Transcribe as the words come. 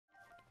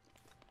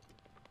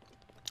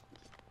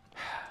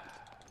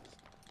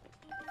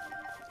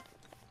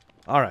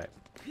All right.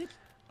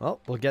 Well,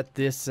 we'll get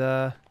this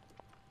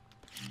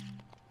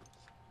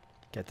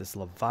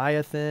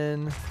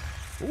Leviathan.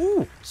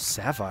 Ooh,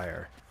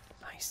 sapphire.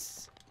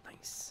 Nice.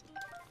 Nice.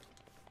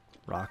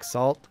 Rock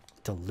salt.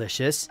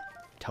 Delicious.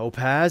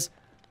 Topaz.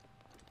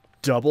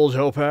 Double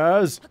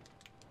topaz.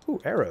 Ooh,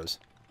 arrows.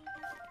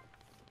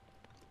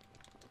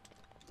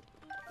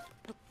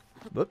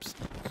 Whoops.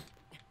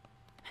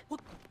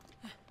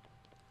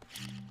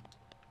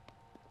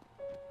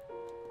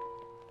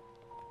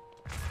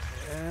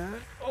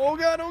 Oh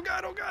god, oh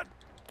god, oh god.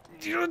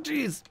 Oh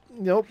jeez.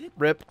 Nope.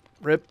 Rip.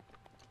 Rip.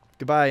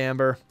 Goodbye,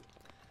 Amber.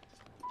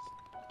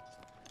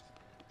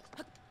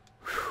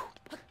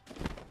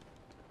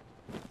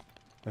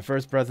 My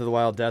first Breath of the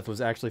Wild death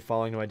was actually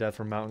falling to my death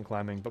from mountain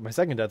climbing, but my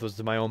second death was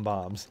to my own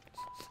bombs.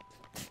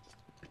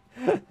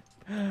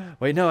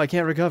 Wait, no, I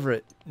can't recover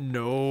it.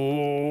 No.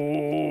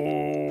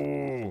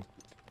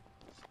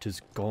 'Tis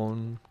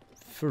gone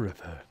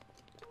forever.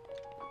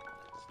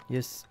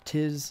 Yes,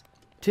 'tis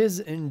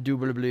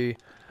indubitably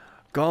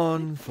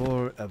gone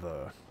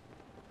forever.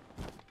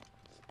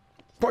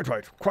 Quite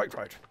right, quite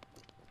right.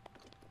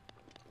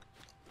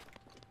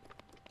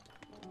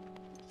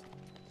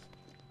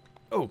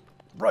 Oh,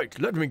 right,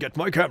 let me get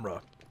my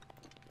camera.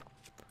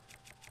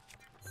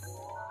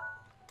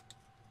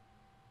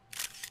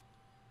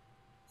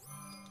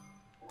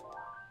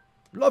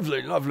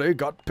 Lovely, lovely,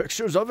 got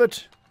pictures of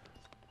it.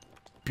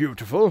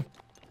 Beautiful.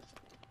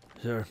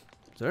 Is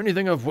there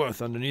anything of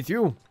worth underneath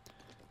you?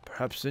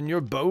 Perhaps in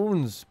your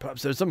bones.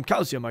 Perhaps there's some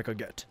calcium I could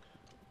get.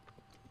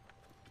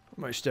 What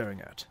am I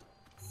staring at?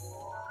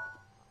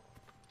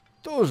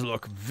 Those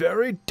look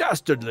very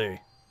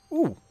dastardly.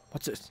 Ooh,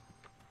 what's this?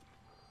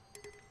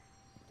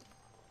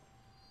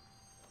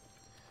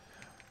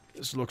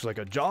 This looks like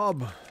a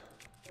job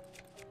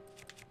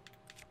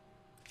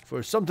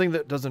for something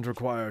that doesn't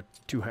require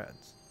 2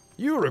 hands.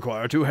 You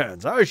require 2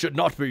 hands. I should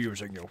not be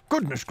using you.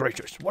 Goodness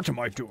gracious, what am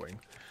I doing?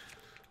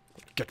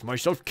 Get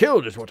myself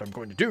killed is what I'm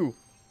going to do.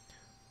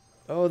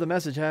 Oh, the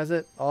message has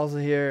it. Also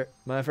here,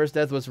 my first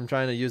death was from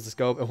trying to use the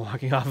scope and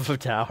walking off of a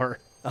tower.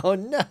 Oh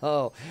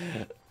no!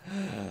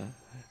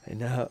 I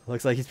know.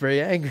 Looks like he's pretty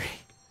angry.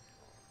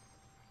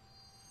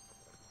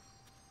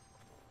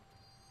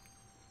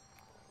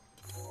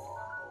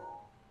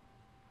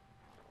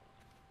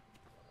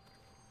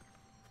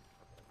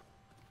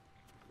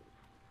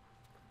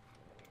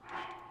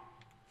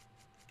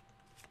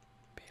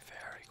 Be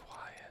very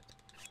quiet.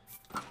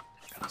 I'm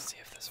gonna see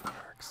if this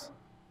works.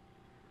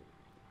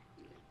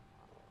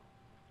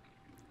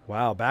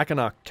 Wow, back in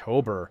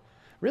October.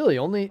 Really,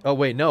 only... Oh,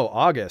 wait, no,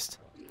 August.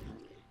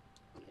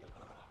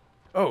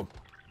 Oh,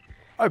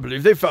 I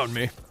believe they found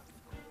me.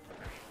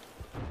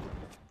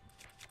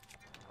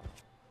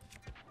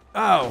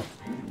 Ow.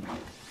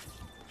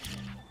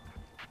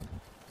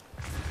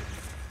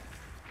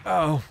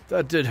 Ow,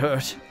 that did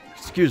hurt.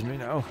 Excuse me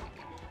now.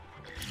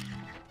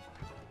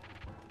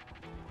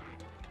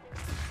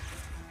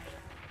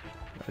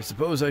 I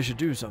suppose I should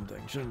do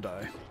something, shouldn't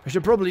I? I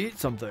should probably eat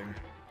something.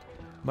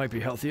 Might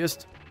be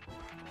healthiest.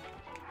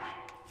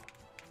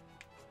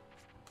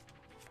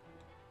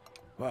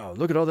 Wow,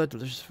 look at all that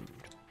delicious food.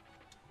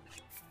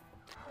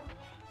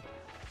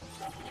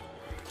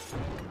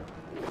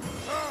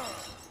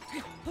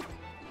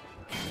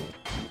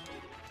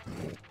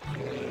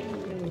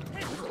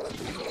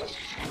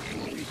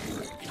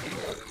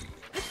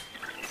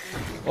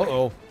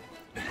 Uh-oh.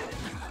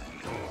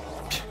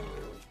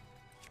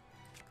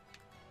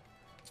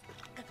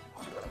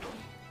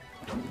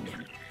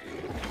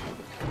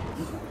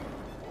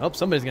 Oh,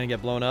 somebody's gonna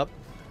get blown up.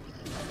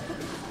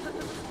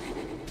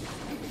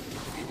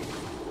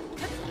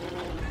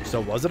 So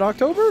was it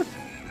October?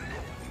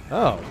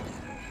 Oh.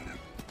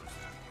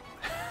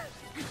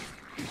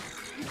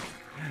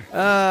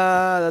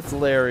 That's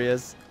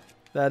hilarious.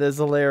 That is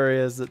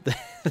hilarious that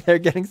they're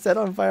getting set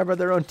on fire by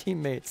their own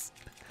teammates.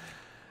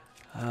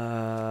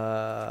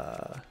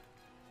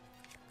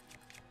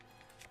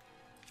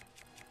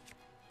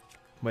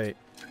 Wait.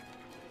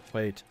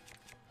 Wait.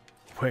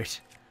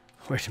 Wait.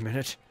 Wait a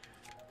minute.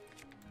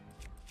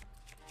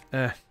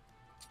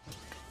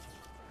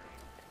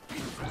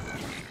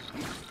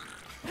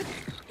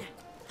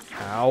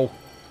 Ow.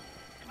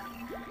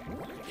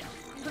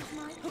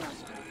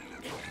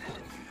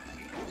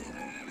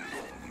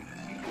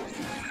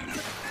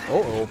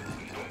 Uh-oh.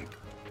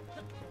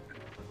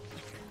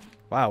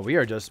 Wow, we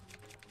are just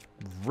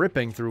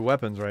ripping through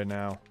weapons right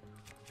now.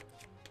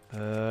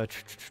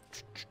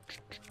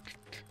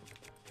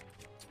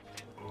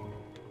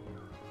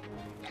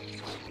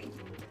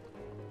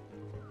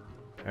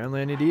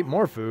 Apparently I need to eat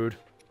more food.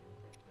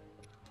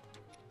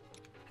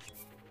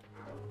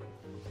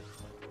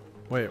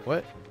 Wait,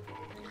 what?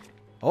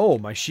 Oh,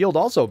 my shield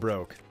also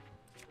broke.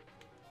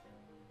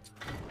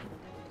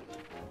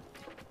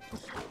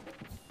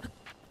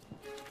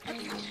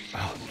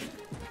 Oh.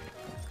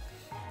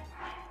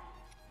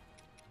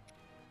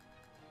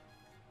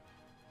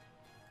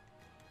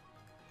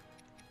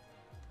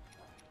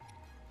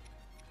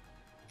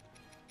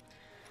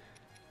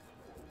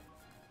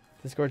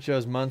 Discord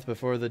shows month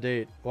before the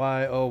date.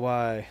 Why, oh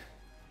why?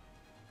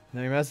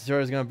 No, your Master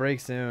Sword is gonna break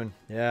soon.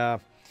 Yeah.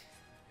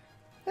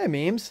 Hey,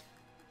 memes.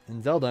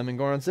 In Zelda, I'm in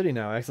Goron City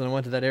now. Excellent, I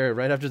went to that area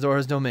right after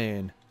Zora's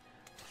domain.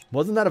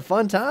 Wasn't that a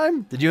fun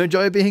time? Did you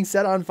enjoy being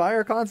set on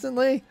fire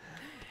constantly?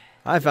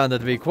 I found that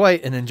to be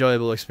quite an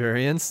enjoyable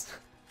experience.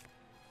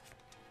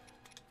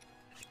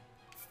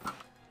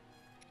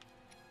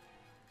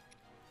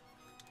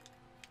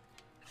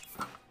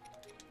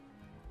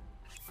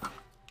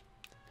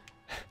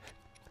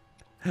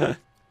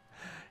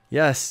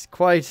 Yes,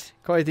 quite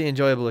the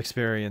enjoyable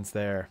experience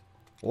there.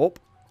 Whoop.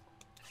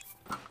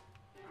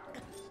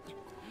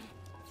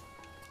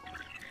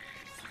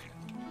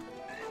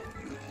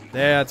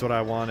 That's what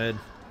I wanted.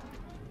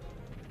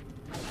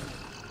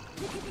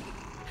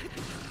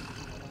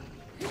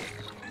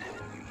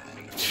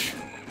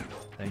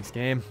 Thanks,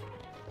 game.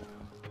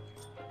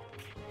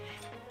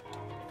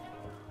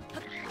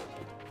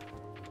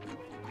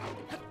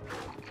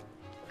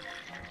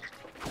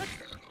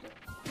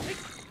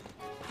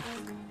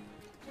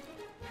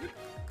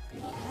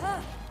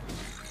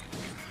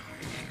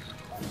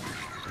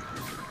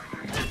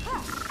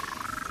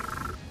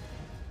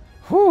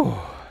 Whew.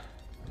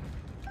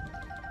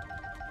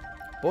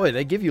 Boy,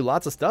 they give you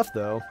lots of stuff,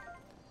 though.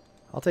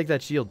 I'll take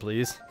that shield,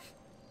 please.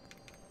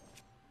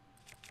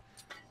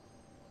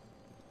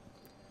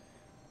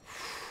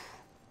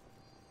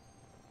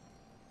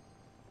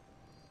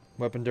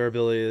 Weapon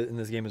durability in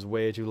this game is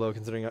way too low,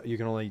 considering you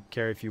can only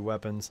carry a few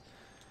weapons.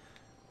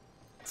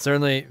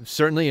 Certainly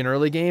in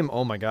early game,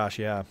 oh my gosh,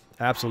 yeah.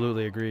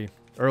 Absolutely agree.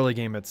 Early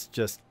game, it's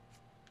just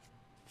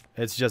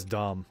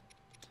dumb.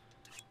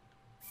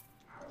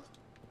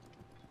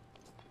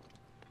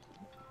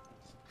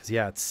 Because,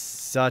 yeah, it's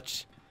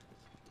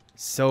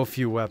so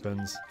few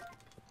weapons.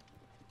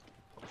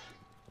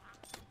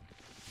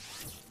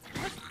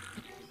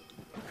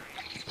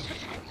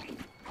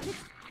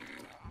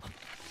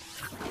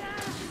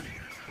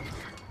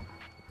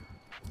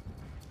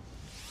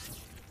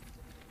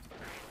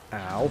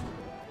 Ow.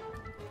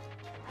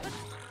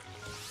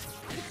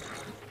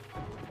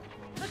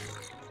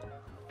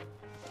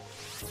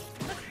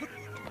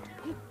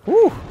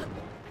 Whew.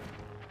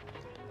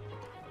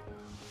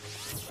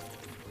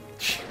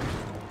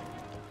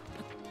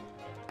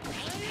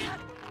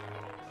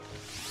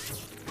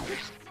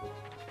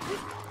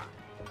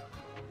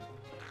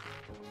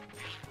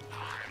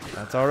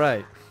 That's all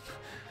right.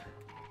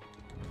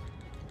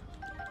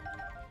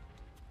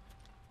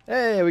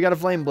 Hey, we got a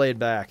flame blade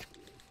back.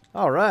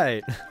 All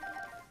right.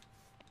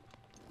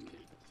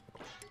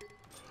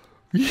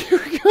 You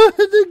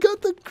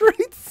got the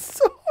great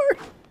sword.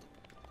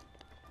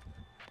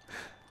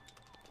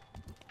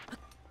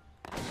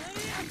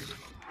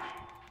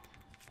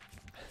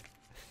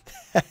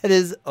 That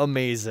is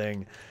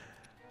amazing.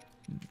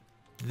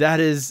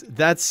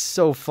 That's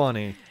so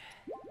funny.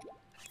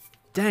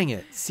 Dang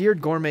it.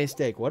 Seared gourmet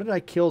steak. What did I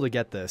kill to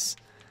get this?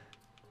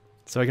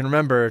 So I can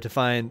remember to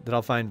find that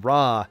I'll find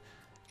raw.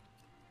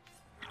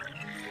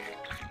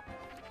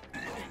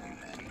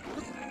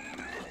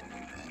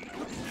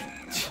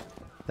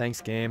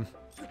 Thanks, game.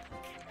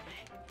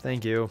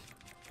 Thank you.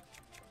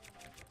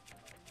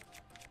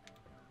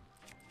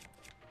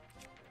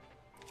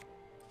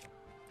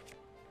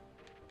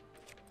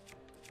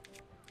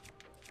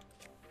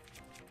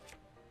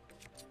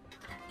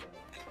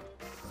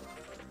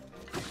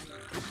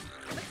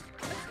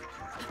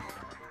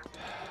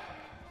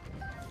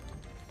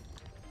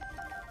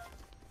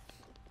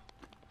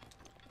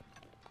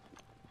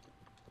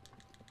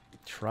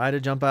 Try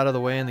to jump out of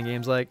the way and the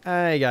game's like,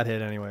 I got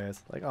hit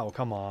anyways. Like, oh,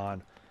 come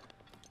on.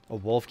 A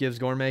wolf gives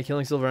gourmet.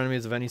 Killing silver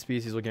enemies of any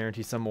species will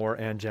guarantee some ore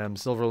and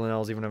gems. Silver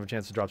Lynels even have a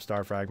chance to drop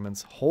star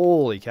fragments.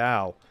 Holy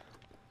cow.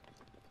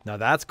 Now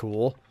that's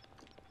cool.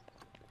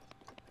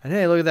 And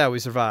hey, look at that. We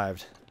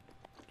survived.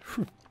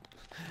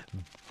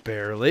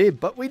 Barely,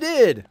 but we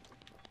did.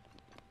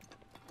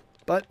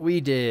 But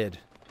we did.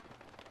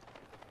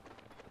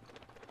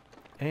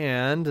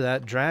 And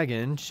that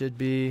dragon should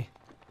be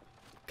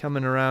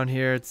coming around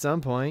here at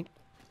some point.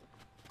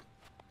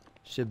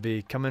 Should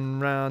be coming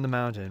round the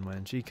mountain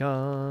when she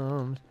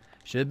comes.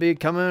 Should be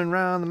coming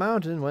round the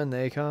mountain when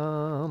they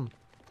come.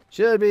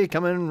 Should be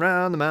coming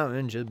round the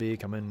mountain. Should be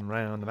coming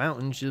round the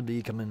mountain. Should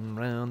be coming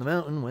round the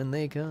mountain when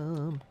they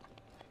come.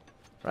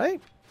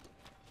 Right?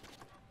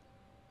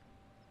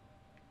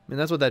 I mean,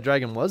 that's what that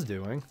dragon was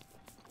doing.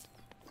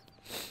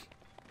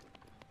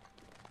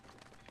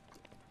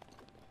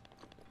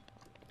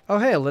 Oh,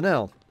 hey,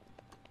 Lynel.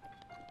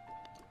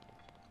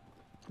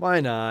 Why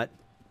not?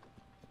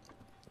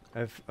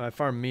 I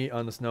farm meat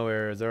on the snow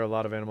areas. There are a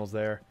lot of animals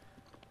there.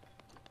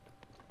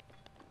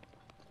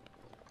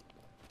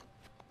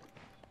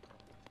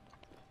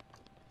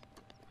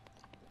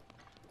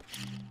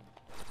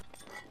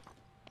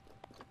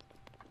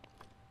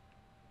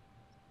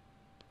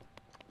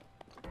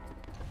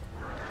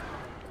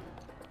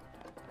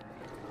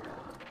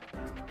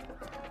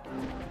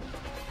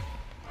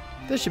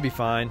 This should be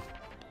fine.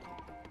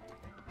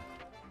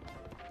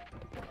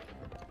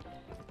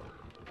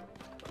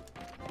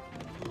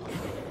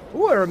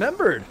 Ooh, I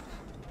remembered.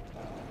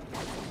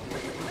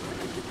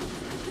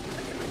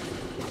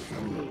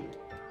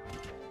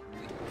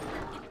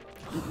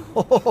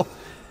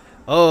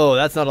 Oh,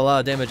 that's not a lot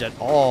of damage at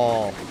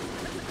all.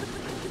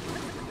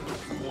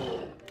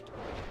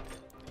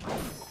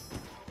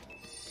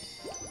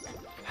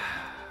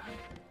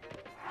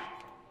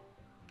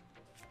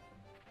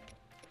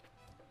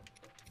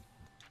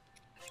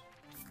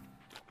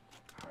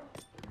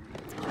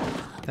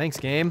 Thanks,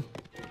 game.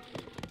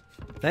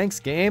 Thanks,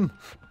 game.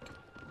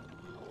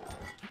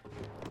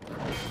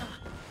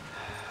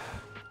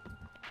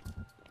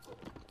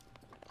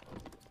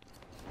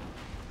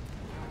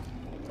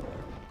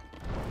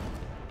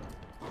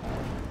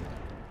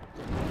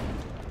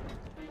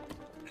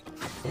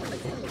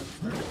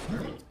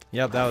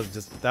 Yep,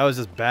 that was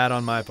just bad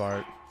on my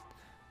part.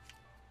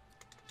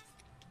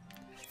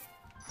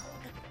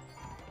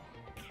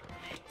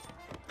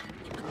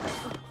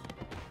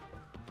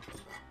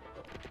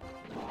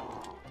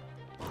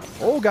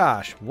 Oh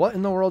gosh, what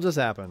in the world just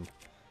happened?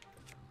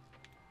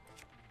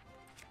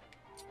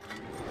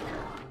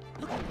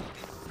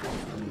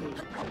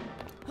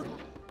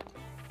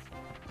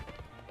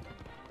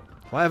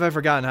 Why have I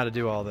forgotten how to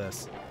do all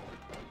this?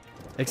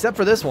 Except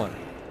for this one.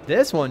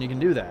 This one, you can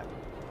do that.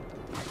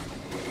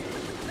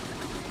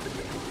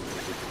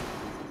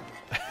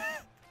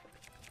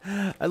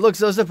 I look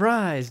so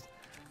surprised.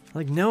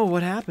 Like, no,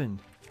 what happened?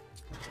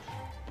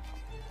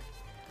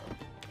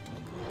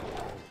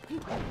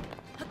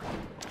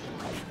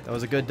 That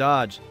was a good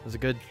dodge. That was a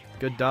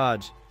good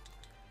dodge.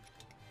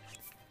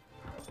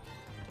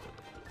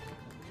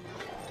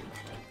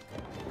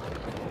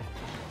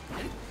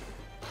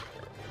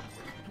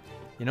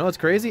 You know what's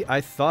crazy?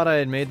 I thought I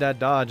had made that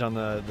dodge on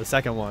the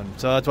second one.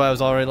 So that's why I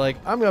was already like,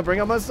 I'm gonna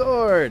bring out my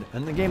sword.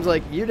 And the game's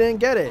like, you didn't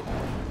get it.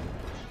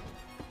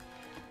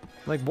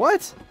 I'm like,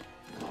 what?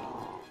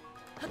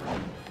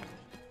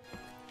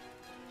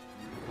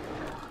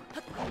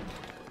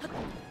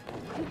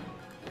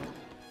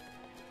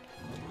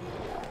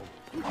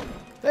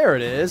 There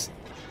it is.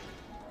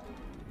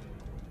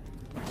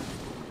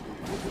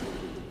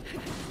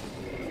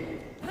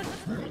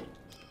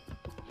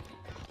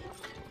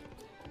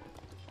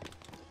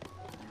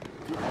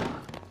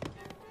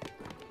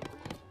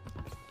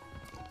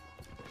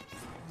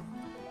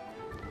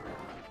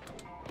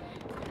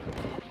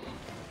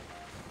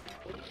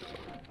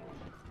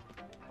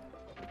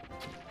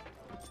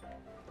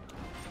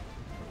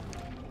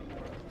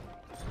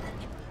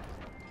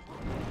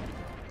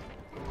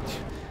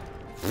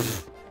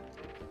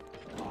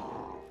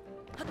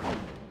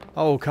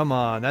 Oh, come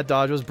on. That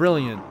dodge was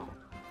brilliant.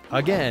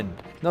 Again,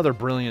 another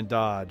brilliant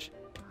dodge.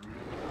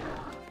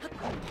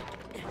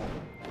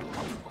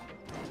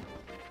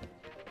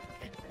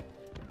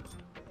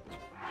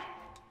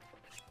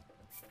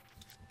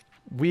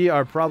 We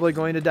are probably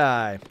going to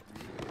die,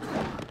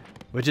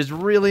 which is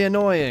really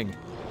annoying.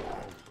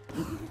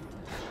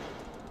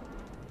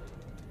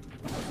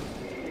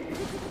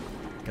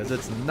 Because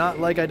it's not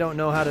like I don't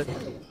know how to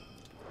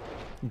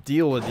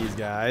deal with these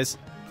guys.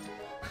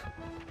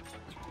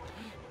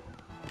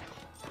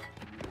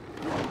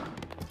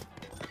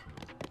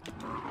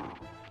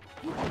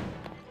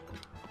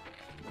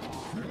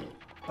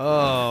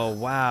 Oh,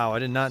 wow. I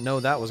did not know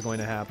that was going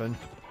to happen.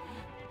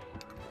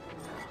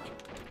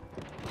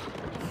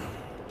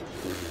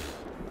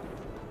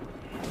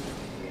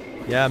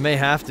 Yeah, I may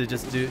have to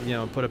just do, you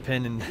know, put a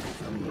pin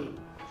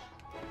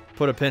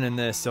in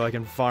this so I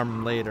can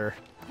farm later.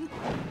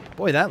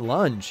 Boy, that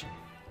lunge.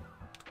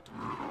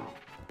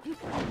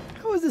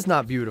 How is this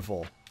not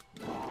beautiful?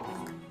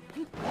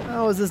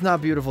 How is this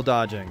not beautiful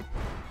dodging?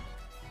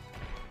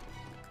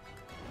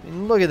 I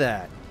mean, look at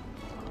that.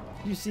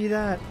 You see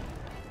that?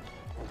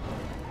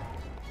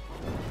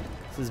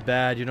 This is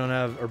bad. You don't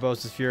have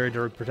Urbosa's Fury,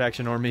 Direct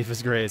Protection, or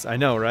Mipha's Grace. I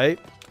know, right?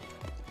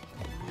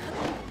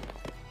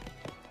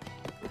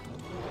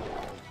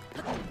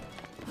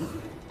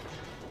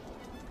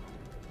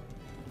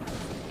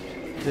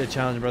 Did a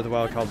challenge in Breath of the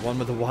Wild called One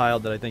with the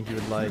Wild that I think you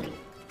would like.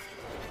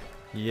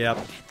 Yep.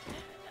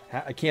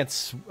 I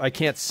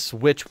can't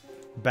switch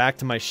back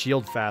to my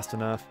shield fast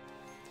enough.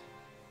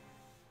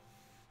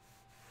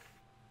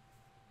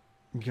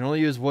 You can only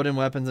use wooden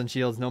weapons and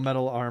shields, no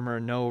metal armor,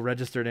 no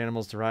registered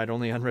animals to ride,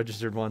 only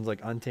unregistered ones like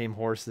untamed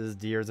horses,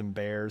 deers, and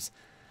bears.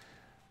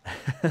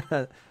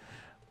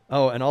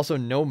 Oh, and also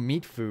no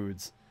meat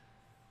foods.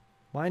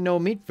 Why no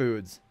meat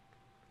foods?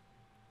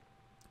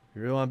 If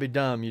you really want to be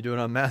dumb, you do it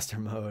on master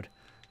mode.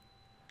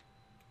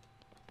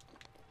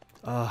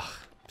 Ugh,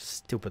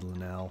 stupid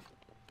Lynel.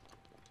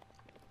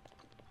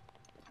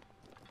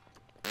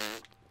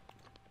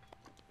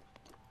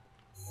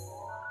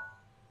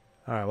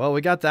 Alright, well, we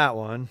got that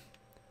one.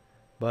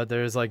 But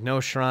there's like no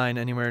shrine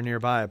anywhere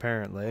nearby,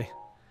 apparently.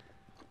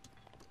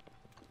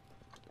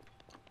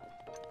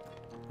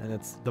 And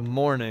it's the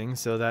morning,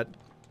 so that,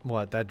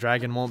 what, that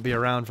dragon won't be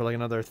around for like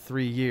another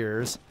 3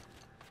 years.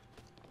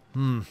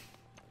 Yeah,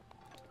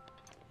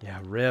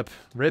 rip.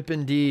 Rip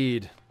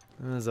indeed.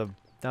 That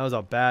was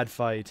a bad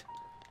fight.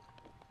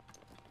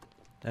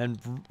 And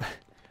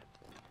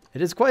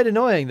it is quite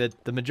annoying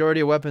that the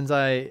majority of weapons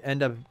I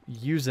end up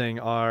using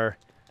are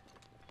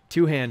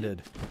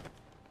two-handed.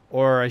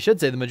 Or I should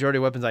say the majority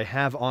of weapons I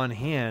have on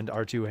hand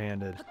are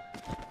two-handed.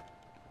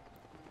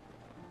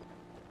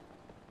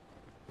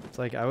 It's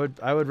like I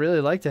would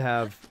really like to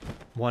have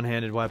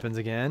one-handed weapons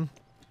again.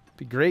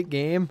 Be great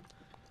game.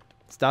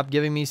 Stop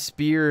giving me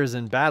spears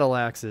and battle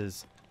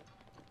axes.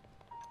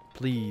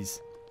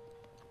 Please.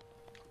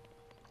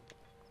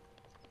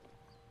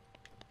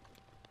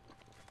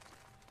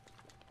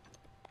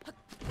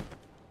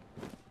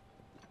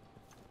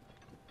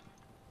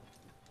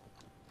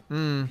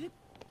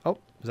 Oh,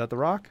 is that the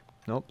rock?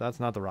 Nope, that's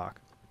not the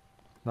rock.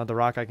 Not the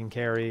rock I can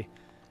carry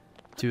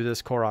to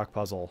this Korok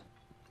puzzle.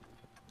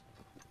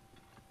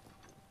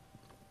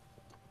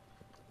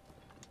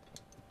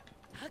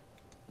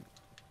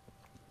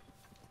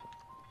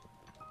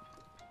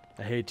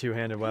 I hate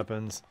two-handed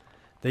weapons.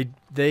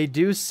 They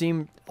do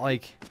seem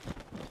like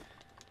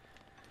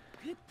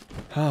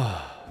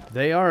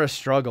they are a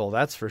struggle,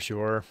 that's for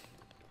sure.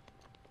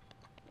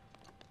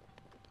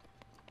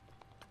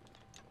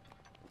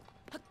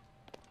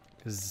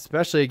 Because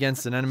especially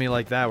against an enemy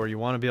like that where you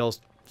want to be able,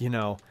 you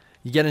know,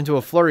 you get into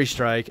a flurry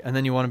strike and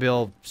then you want to be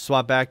able to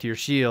swap back to your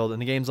shield and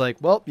the game's like,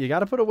 well, you got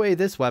to put away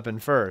this weapon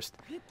first.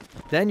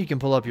 Then you can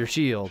pull up your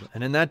shield.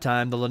 And in that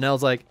time, the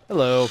Lynel's like,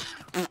 hello.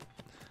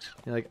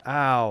 You're like,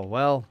 ow,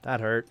 well,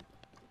 that hurt.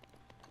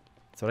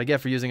 That's what I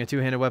get for using a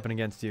two-handed weapon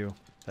against you.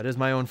 That is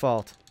my own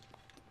fault.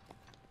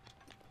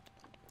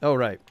 Oh,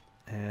 right.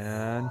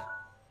 And...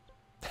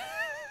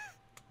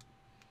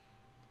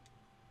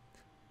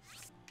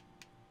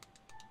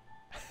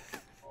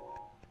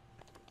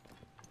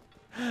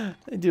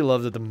 I do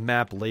love that the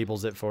map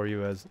labels it for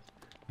you as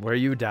where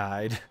you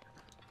died.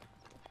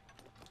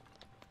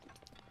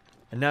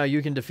 And now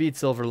you can defeat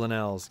Silver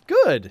Lynels.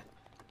 Good!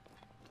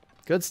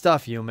 Good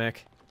stuff, Yumic.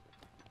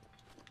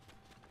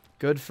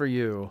 Good for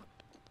you.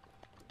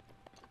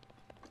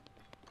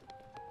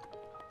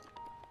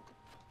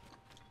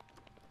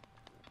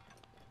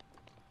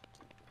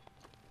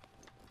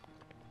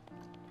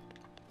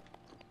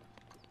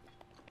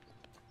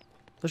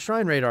 The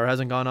shrine radar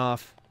hasn't gone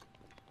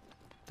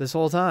this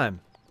whole time.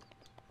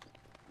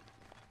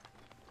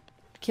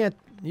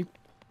 You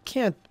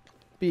can't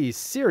be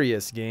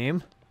serious,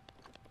 game.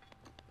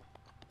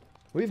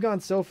 We've gone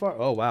so far.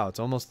 Oh wow, it's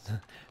almost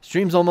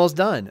stream's almost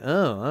done.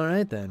 Oh, all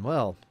right then.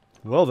 Well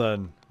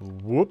then.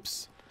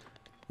 Whoops.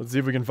 Let's see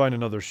if we can find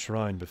another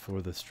shrine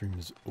before the stream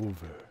is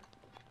over.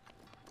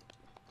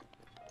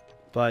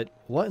 But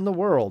what in the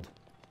world?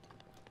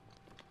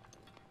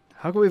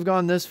 How come we've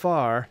gone this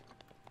far?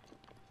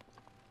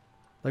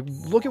 Like,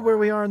 look at where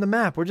we are on the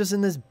map. We're just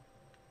in this...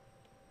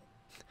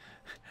 I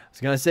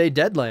was going to say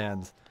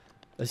Deadlands,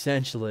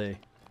 essentially.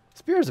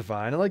 Spears are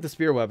fine. I like the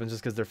spear weapons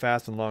just because they're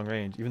fast and long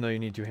range, even though you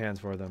need two hands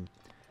for them.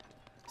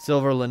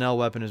 Silver Lynel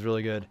weapon is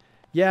really good.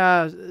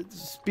 Yeah,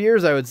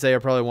 spears, I would say, are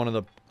probably one of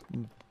the...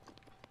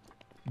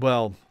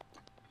 Well,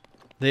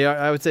 they are.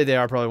 I would say they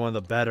are probably one of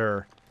the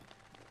better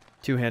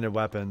two-handed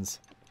weapons.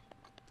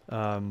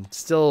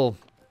 Still,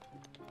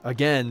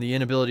 again, the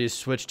inability to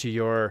switch to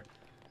your...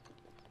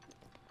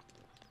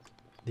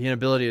 The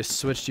inability to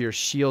switch to your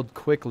shield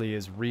quickly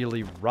is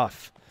really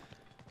rough.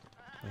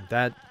 Like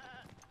that,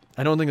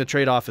 I don't think the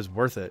trade-off is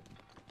worth it.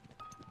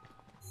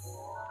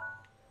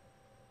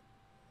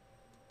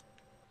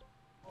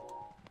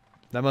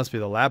 That must be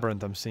the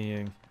labyrinth I'm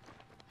seeing.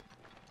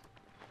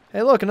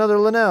 Hey look, another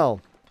Lynel!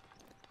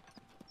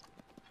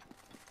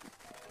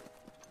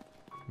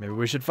 Maybe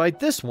we should fight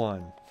this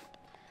one.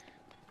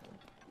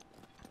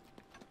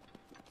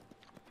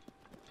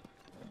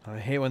 I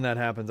hate when that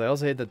happens. I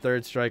also hate the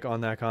third strike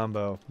on that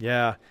combo.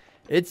 Yeah,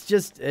 it's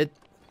just if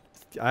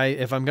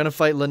I'm gonna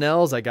fight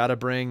Lynels, I gotta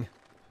bring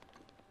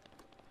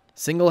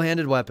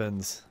single-handed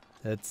weapons.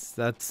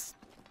 That's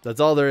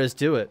all there is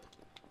to it.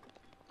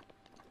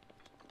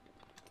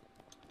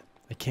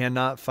 I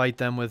cannot fight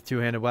them with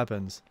two-handed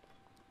weapons.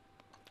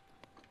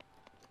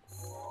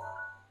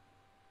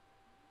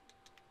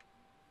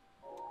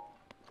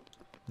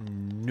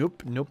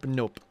 Nope, nope,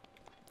 nope.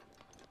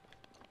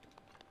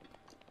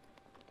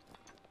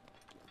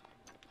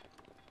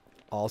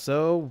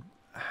 Also,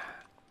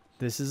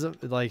 this is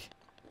like,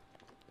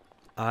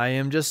 I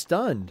am just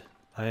stunned.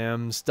 I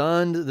am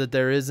stunned that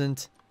there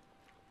isn't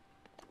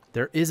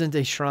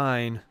a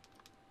shrine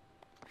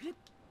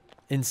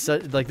in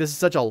such, like, this is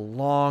such a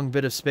long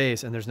bit of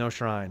space and there's no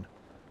shrine.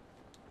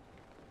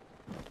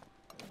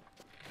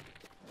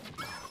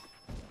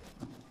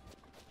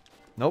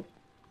 Nope.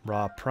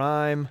 Raw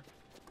Prime.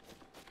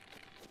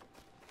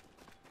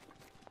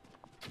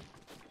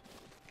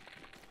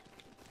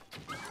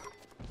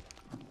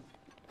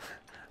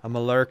 I'm a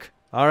lurk.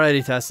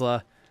 Alrighty,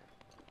 Tesla.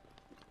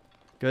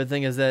 Good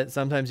thing is that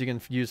sometimes you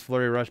can use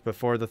Flurry Rush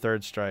before the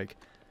third strike.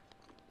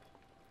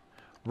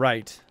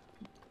 Right.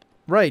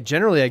 Right.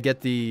 Generally, I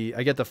get the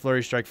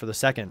Flurry Strike for the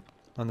second,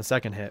 on the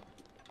second hit.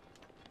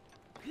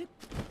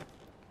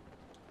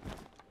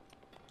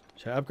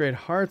 Should I upgrade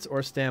hearts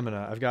or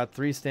stamina? I've got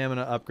 3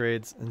 stamina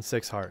upgrades and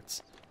 6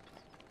 hearts.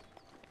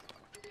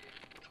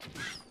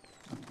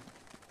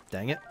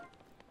 Dang it.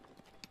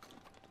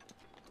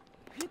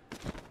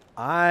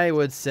 I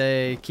would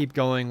say keep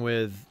going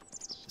with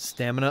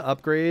stamina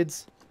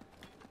upgrades.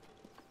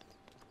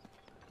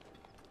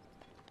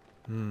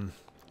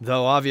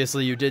 Though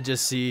obviously you did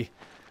just see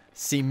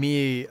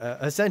me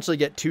essentially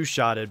get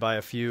two-shotted by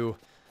a few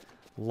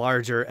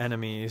larger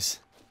enemies.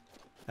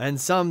 And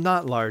some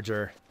not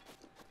larger.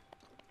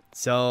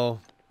 So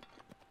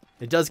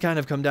it does kind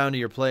of come down to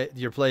your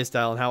play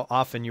style and how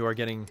often you are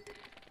getting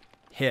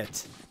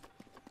hit.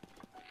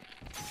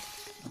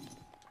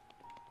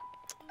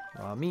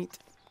 Raw meat.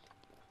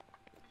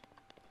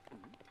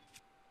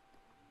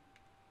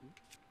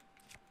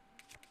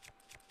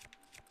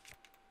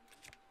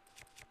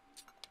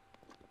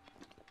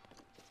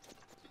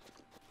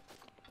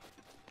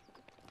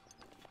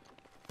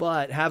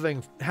 But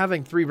having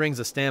 3 rings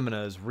of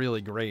stamina is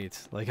really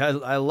great. Like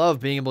I love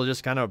being able to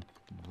just kind of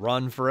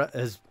run for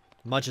as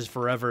much as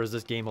forever as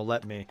this game will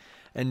let me.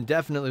 And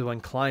definitely when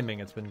climbing,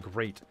 it's been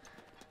great.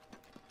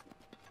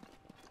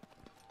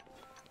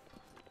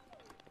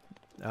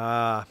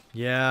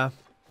 Yeah.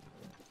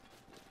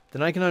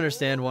 Then I can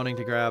understand wanting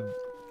to grab...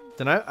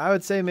 Then I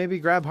would say maybe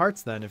grab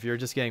hearts then, if you're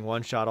just getting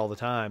one shot all the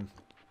time.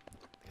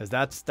 Because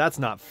that's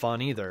not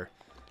fun either.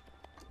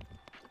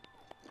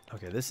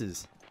 Okay, this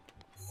is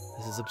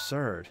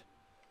absurd.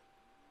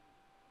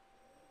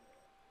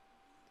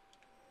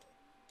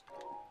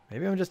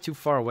 Maybe I'm just too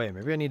far away.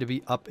 Maybe I need to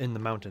be up in the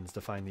mountains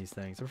to find these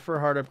things. I prefer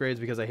hard upgrades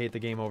because I hate the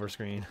game over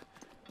screen.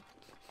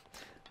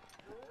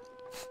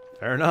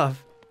 Fair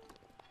enough.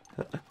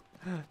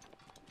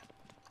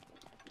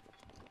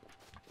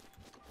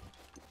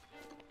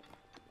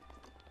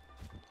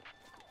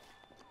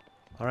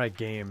 Alright,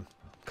 game.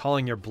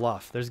 Calling your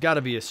bluff. There's got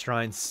to be a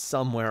shrine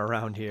somewhere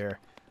around here.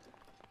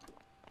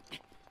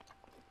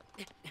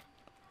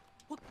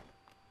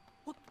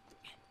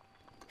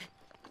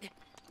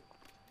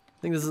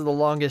 I think this is the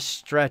longest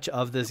stretch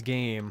of this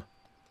game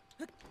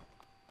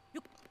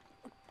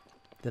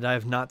that I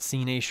have not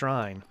seen a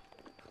shrine.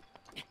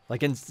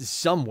 Like in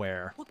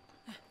somewhere.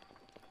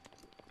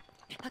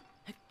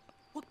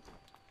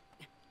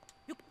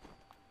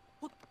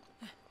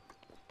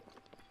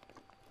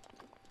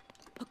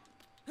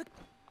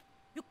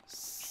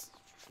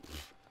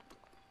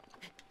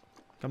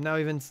 I'm now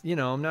even, you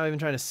know, I'm now even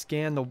trying to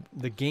scan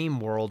the game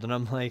world, and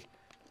I'm like,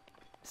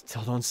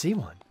 still don't see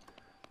one.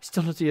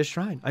 Still don't see a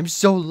shrine. I'm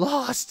so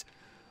lost.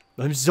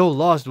 I'm so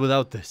lost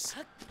without this.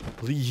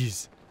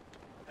 Please,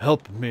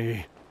 help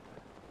me.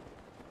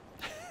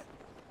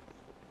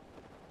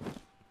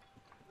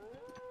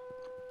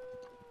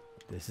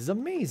 This is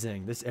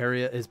amazing. This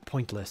area is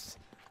pointless.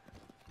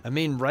 I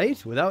mean,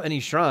 right? Without any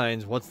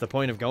shrines, what's the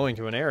point of going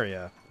to an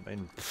area? I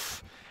mean,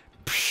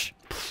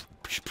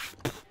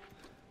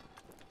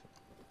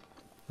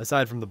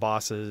 aside from the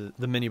bosses,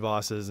 the mini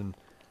bosses, and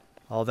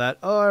all that.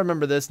 Oh, I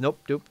remember this. Nope,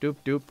 doop, doop,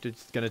 doop.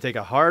 It's gonna take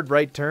a hard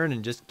right turn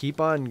and just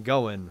keep on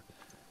going.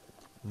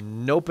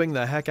 Noping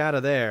the heck out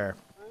of there.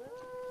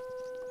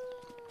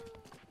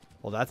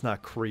 Well, that's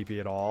not creepy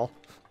at all.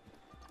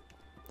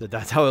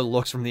 That's how it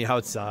looks from the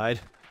outside.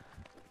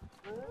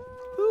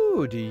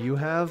 Ooh, do you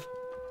have...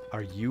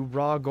 Are you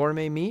raw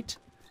gourmet meat?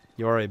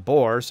 You're a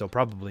boar, so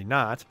probably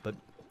not, but...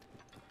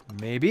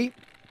 Maybe?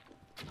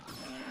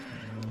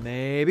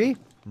 Maybe?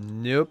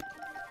 Nope.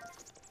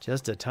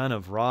 Just a ton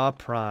of raw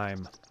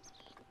prime.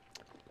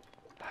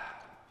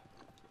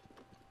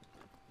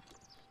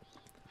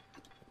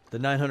 The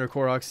 900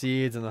 Korok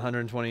seeds and the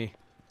 120...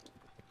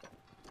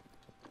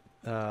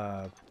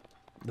 the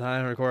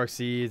 900 Korok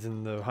seeds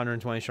and the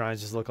 120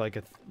 shrines just look like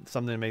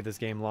something to make this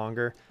game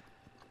longer.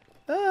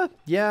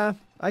 Yeah,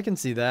 I can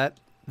see that.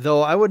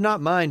 Though I would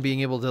not mind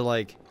being able to,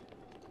 like,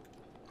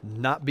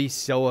 not be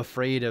so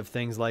afraid of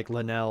things like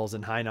Lynels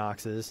and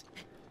Hinoxes.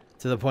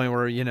 To the point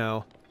where, you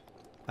know,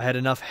 I had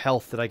enough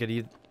health that I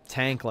could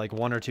tank like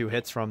 1 or 2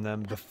 hits from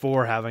them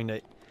before having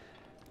to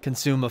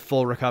consume a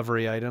full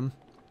recovery item.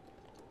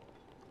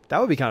 That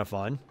would be kind of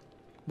fun.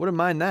 Wouldn't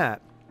mind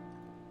that.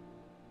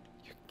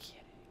 You're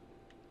kidding.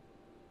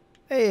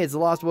 Hey, it's the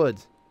Lost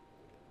Woods.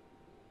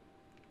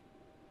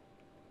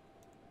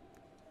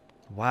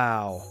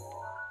 Wow.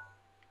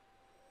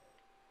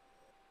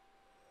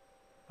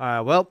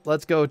 Alright, well,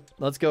 let's go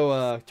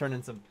turn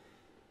in some...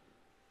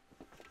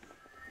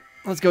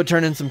 Let's go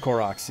turn in some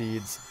Korok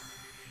seeds.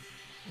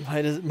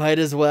 Might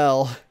as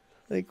well.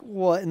 Like,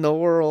 what in the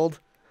world?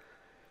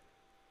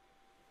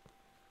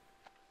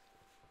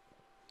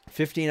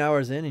 15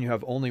 hours in and you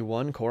have only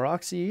 1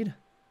 Korok seed?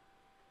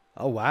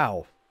 Oh,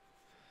 wow.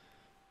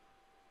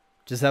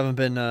 Just haven't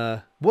been,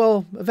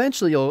 well,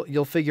 eventually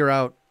you'll figure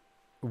out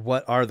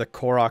what are the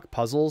Korok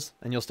puzzles,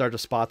 and you'll start to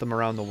spot them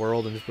around the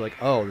world and just be like,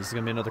 oh, this is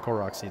going to be another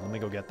Korok seed. Let me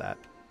go get that.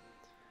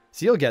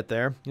 So you'll get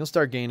there. You'll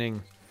start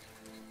gaining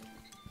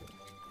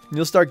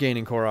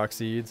Korok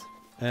seeds.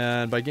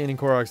 And by gaining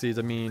Korok seeds,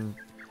 I mean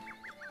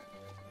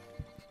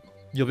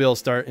you'll be able to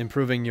start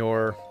improving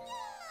your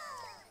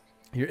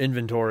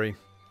inventory.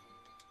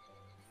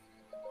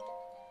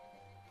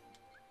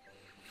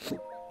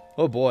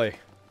 Oh boy.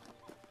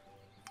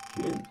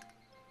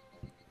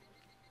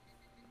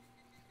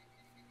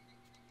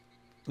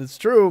 It's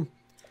true.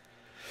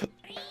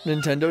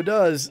 Nintendo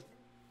does.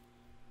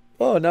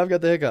 Oh, now I've got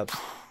the hiccups.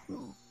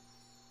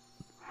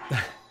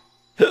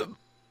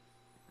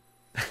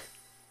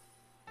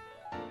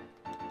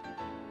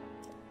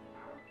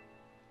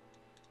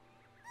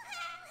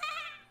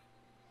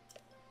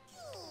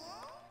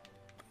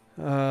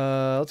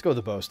 Let's go with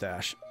the bow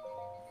stash.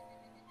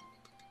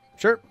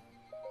 Sure.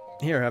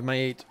 Here, have my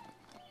 8.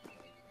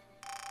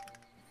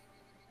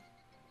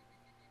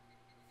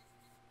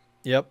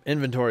 Yep,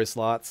 inventory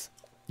slots.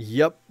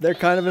 Yep, they're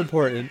kind of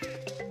important.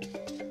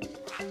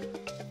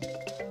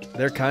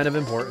 They're kind of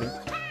important.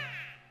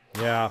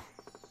 Yeah.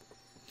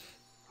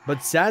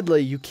 But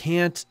sadly, you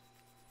can't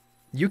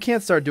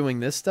start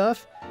doing this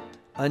stuff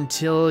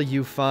until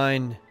you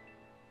find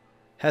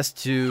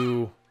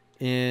Hestu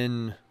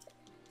in...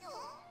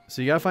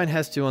 So you gotta find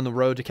Hestu on the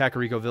road to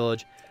Kakariko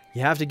Village.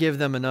 You have to give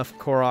them enough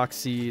Korok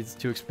seeds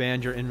to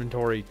expand your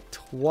inventory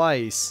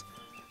twice.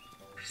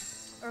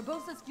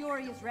 Urbosa's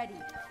Fury is ready.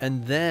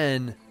 And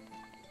then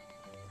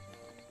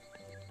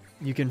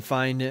you can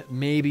find it,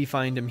 maybe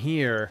find him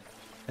here,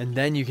 and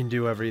then you can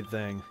do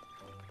everything.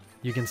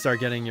 You can start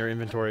getting your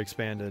inventory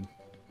expanded.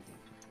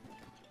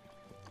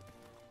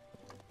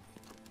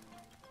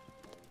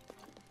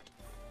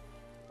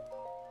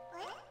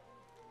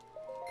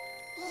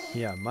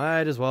 Yeah,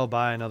 might as well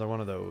buy another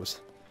one of those.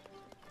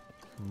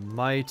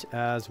 Might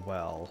as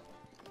well.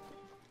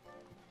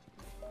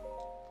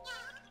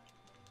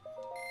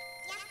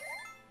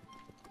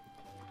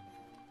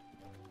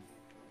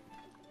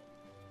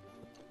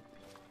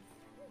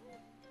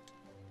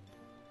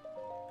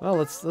 Well,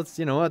 let's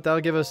you know what,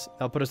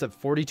 that'll put us at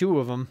 42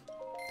 of them.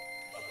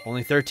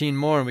 Only 13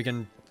 more and we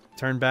can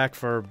turn back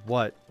for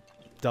what?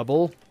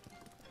 Double?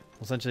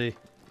 Essentially.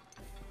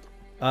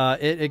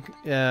 It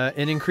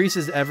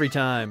increases every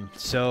time.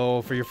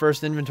 So for your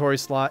first inventory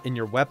slot in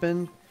your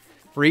weapon,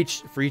 for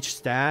each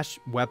stash,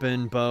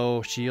 weapon,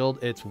 bow,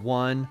 shield, it's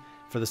 1.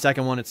 For the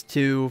second one, it's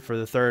 2. For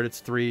the third,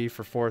 it's 3.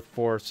 For fourth,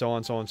 4. So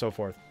on, so on, so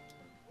forth.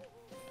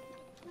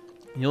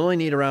 You only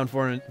need around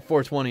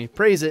 420.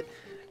 Praise it.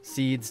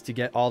 Seeds to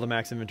get all the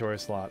max inventory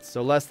slots.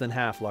 So less than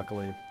half,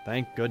 luckily.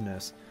 Thank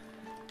goodness.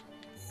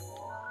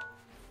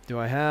 Do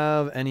I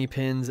have any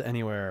pins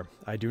anywhere?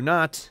 I do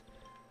not.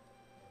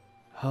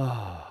 You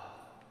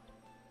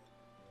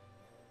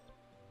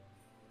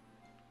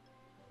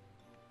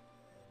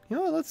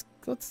know what, let's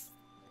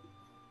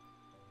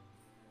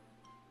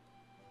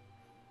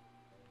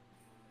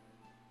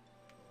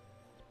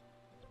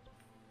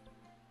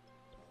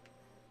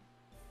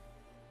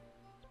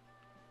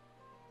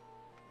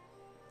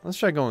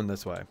try going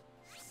this way.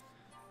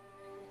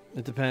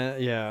 It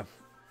depends, yeah.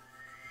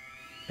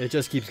 It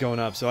just keeps going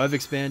up. So I've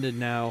expanded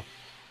now.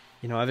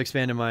 You know, I've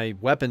expanded my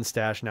weapon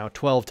stash now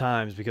 12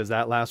 times because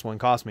that last one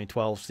cost me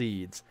 12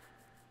 seeds.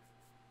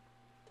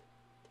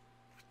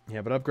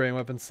 Yeah, but upgrading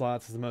weapon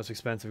slots is the most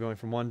expensive, going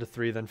from 1 to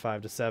 3, then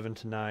 5 to 7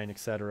 to 9,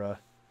 etc.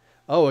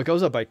 Oh, it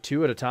goes up by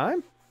 2 at a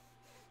time?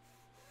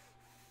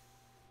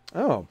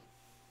 Oh.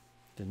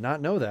 Did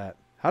not know that.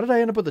 How did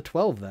I end up with the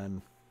 12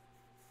 then?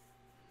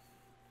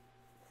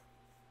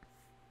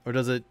 Or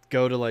does it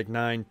go to like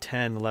 9,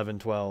 10, 11,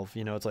 12?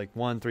 You know, it's like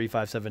 1, 3,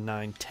 5, 7,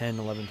 9, 10,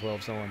 11,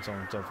 12, so on, so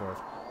on, and so forth.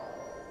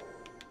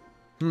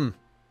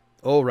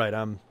 Oh, right,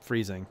 I'm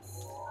freezing.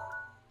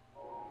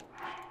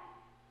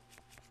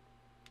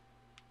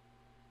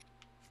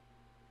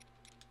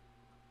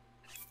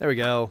 There we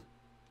go.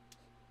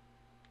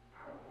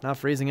 Not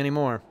freezing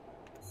anymore.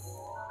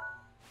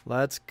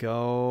 Let's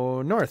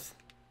go north.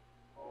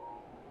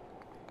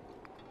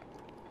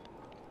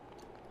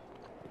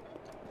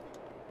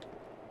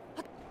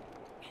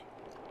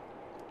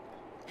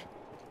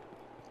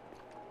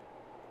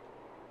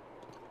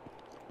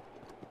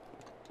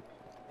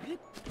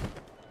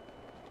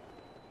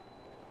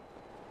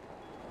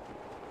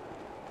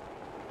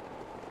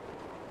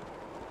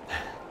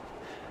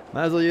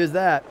 Might as well use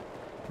that.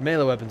 For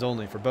melee weapons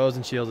only. For bows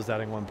and shields, it's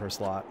adding 1 per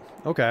slot.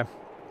 Okay.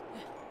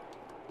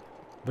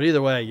 But either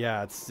way,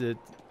 yeah, you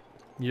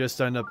just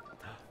end up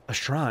a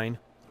shrine.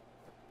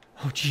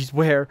 Oh, jeez,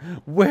 where?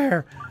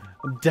 Where?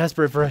 I'm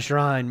desperate for a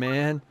shrine,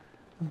 man.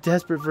 I'm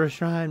desperate for a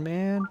shrine,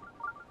 man.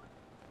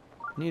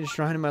 I need a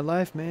shrine in my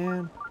life,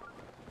 man.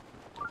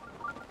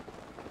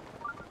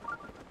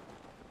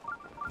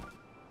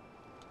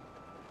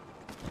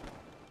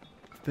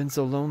 I've been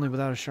so lonely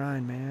without a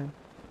shrine, man.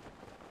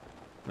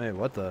 Wait,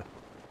 what the?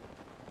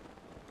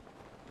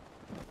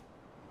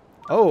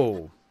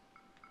 Oh.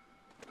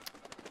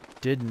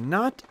 Did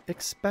not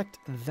expect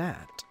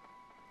that.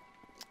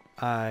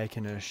 I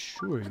can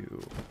assure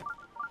you.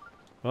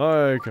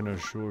 I can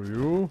assure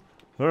you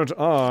that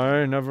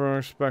I never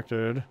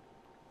expected.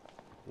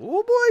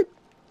 Oh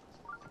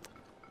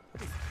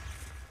boy.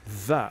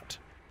 That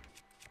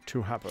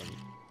to happen.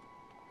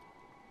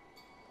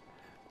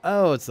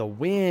 Oh, it's the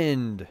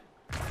wind.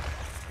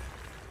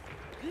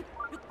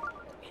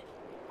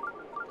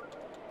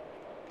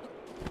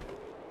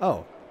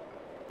 Oh,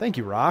 thank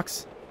you,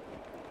 rocks.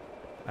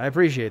 I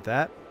appreciate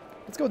that.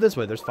 Let's go this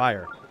way. There's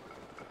fire.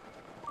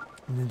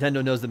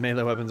 Nintendo knows that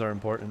melee weapons are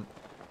important.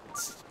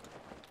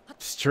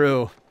 It's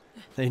true.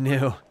 They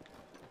knew.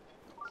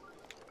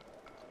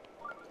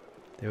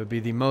 They would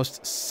be the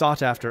most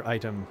sought after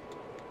item.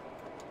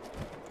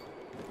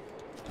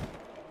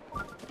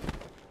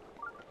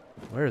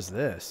 Where is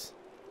this?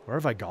 Where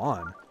have I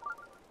gone?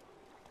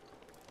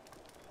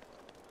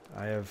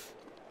 I have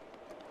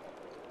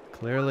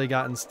clearly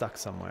gotten stuck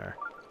somewhere.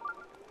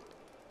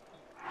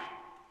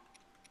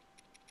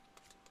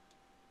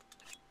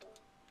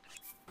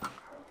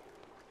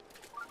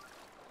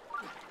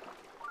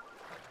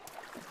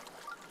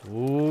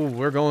 Ooh,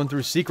 we're going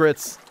through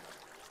secrets.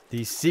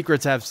 These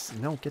secrets have...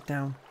 No, get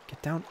down.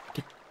 Get down.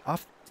 Get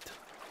off.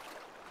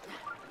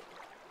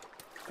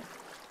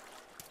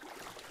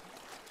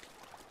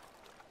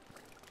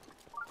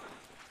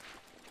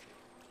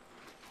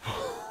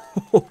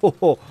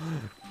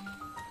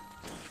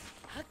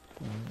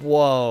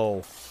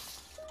 Whoa.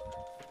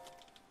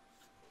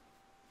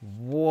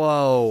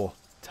 Whoa.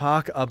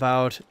 Talk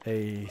about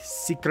a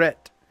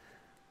secret.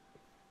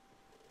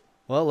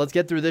 Well, let's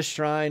get through this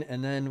shrine,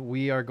 and then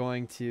we are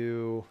going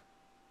to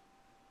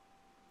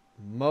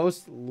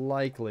most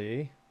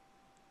likely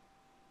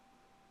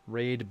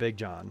raid Big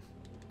John.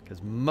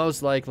 Because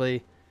most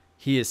likely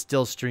he is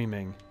still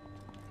streaming.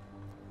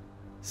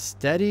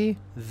 Steady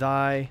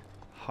thy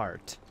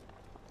heart.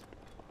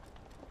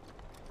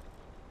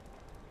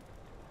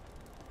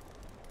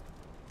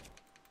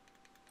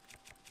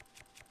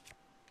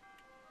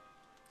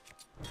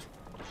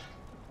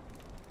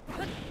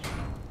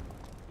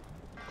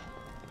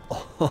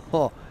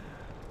 Oh,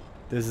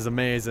 this is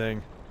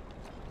amazing.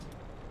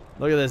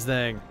 Look at this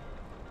thing.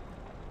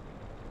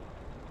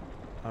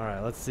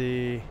 Alright, let's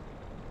see.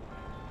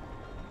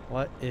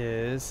 What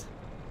is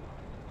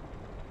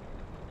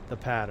the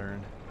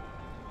pattern?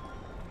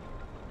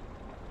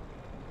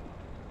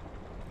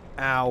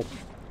 Ow.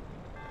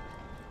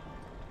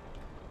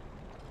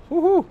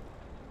 Woohoo!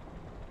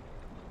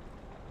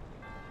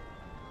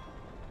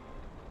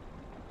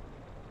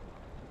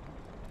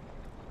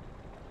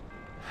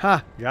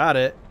 Ha! Got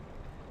it.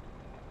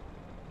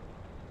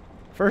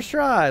 First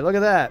try. Look at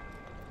that.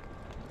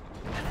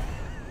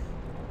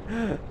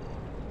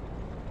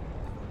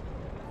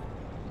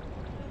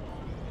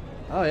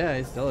 Oh yeah,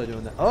 he's totally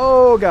doing that.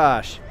 Oh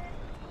gosh.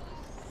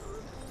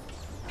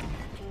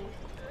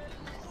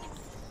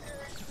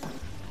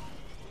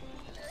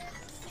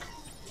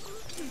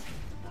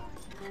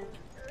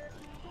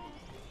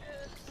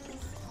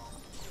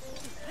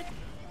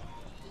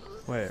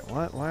 Wait,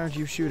 what? Why aren't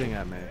you shooting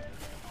at me?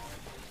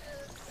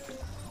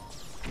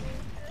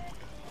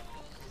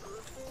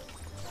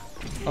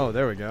 Oh,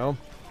 there we go.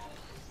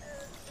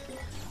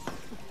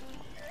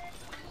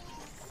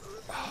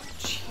 Oh,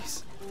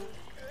 jeez.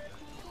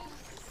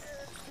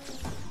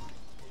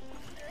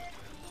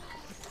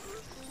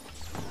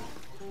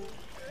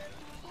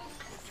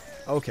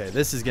 Okay,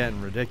 this is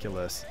getting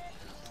ridiculous.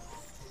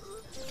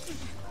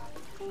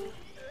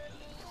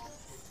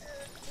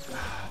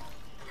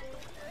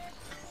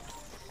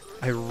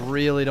 I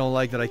really don't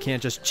like that I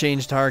can't just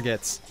change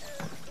targets.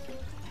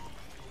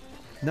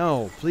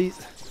 No, please.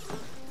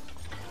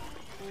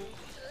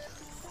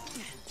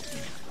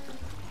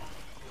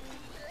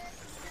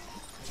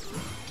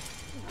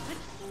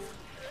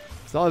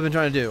 That's all I've been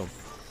trying to do.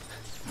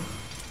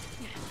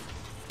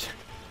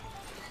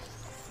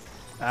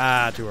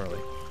 Ah, too early.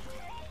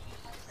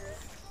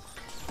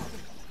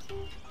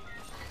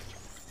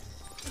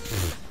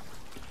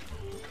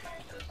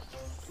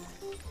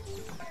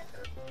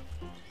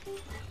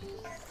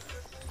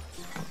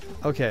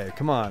 Okay,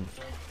 come on.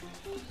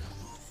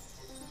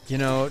 You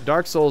know,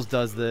 Dark Souls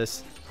does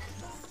this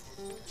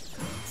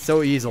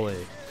so easily.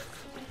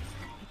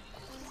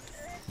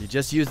 You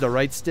just use the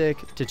right stick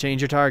to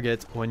change your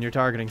targets when you're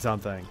targeting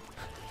something.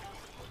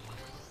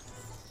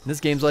 This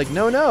game's like,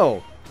 no,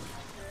 no.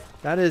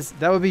 That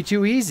would be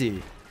too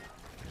easy.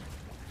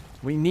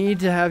 We need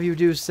to have you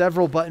do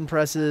several button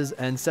presses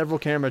and several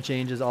camera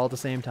changes all at the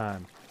same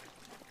time.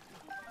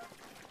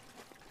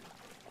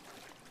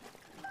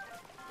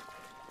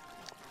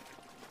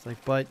 It's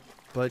like,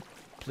 but,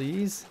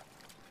 please?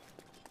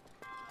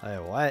 Hey,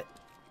 what?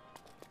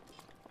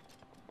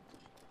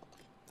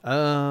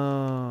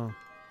 Oh.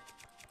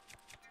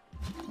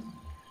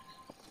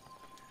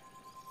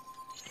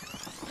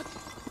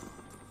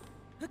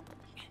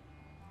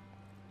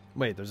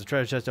 Wait, there's a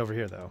treasure chest over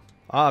here, though.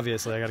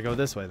 Obviously, I gotta go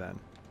this way, then.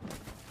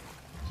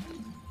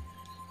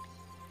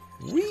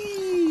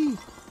 Whee!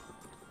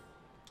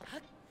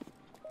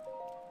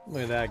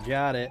 Look at that,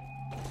 got it.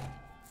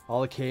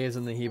 All the caves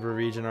in the Hebrew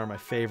region are my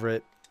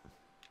favorite.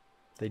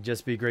 They'd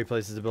just be great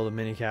places to build a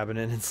mini cabin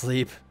in and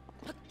sleep.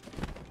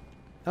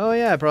 Oh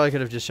yeah, I probably could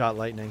have just shot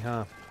lightning,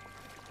 huh?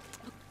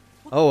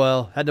 Oh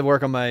well, had to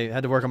work on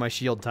my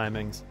shield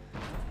timings.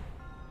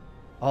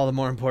 All the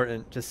more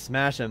important, just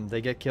smash them.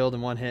 They get killed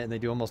in one hit and they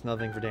do almost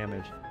nothing for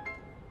damage.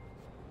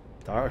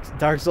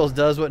 Dark Souls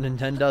does what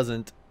Nintendo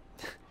doesn't.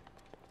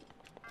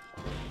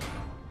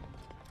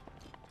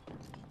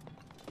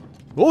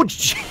 Oh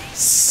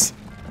jeez.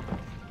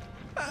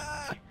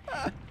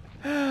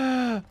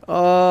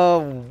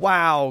 Oh,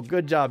 wow.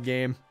 Good job,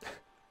 game.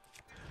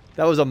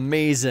 That was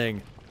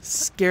amazing.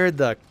 Scared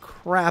the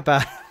crap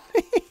out of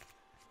me.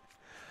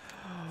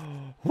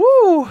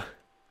 Woo!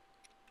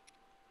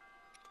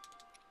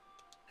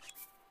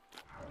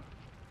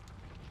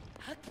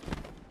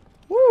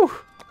 Woo!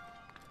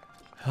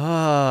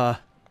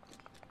 Ah.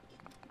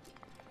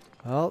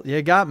 Well,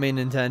 you got me,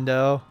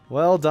 Nintendo.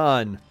 Well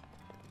done.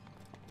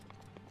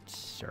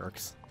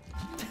 Jerks.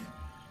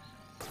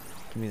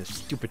 Give me the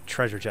stupid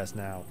treasure chest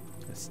now.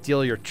 I'm gonna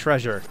steal your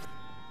treasure.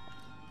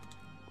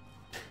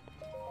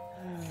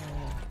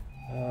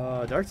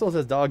 Dark Souls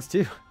has dogs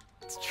too.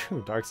 It's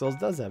true. Dark Souls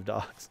does have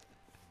dogs.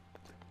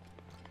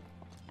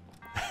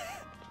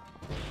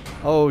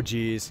 Oh,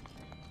 jeez.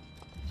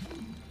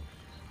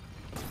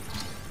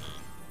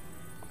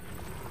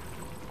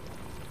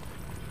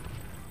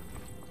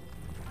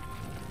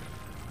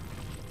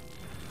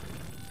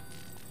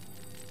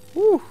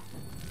 Woo!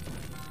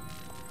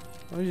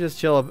 Why don't you just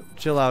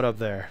chill out up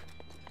there?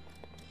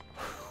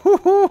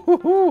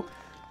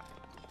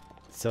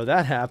 So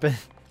that happened.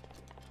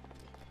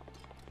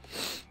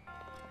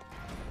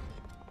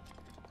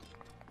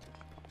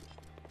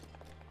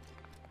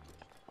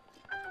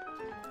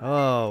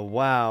 Oh,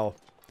 wow.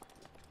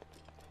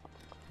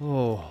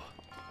 Oh,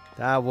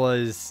 that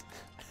was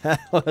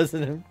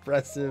an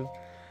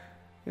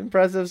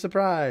impressive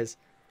surprise.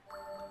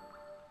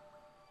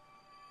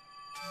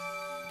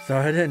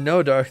 Sorry, I didn't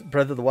know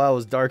Breath of the Wild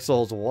was Dark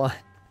Souls 1.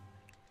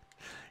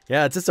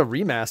 Yeah, it's just a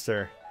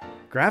remaster.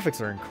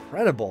 Graphics are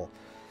incredible.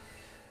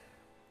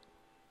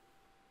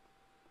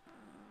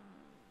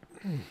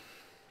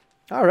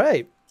 All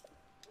right.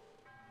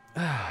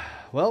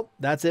 Well,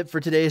 that's it for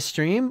today's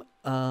stream.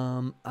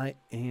 I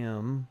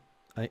am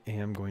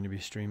going to be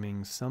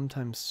streaming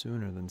sometime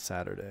sooner than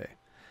Saturday,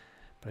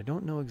 but I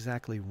don't know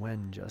exactly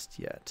when just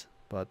yet.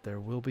 But there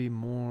will be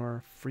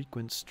more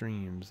frequent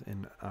streams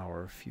in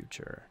our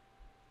future.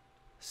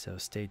 So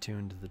stay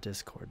tuned to the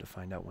Discord to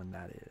find out when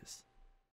that is.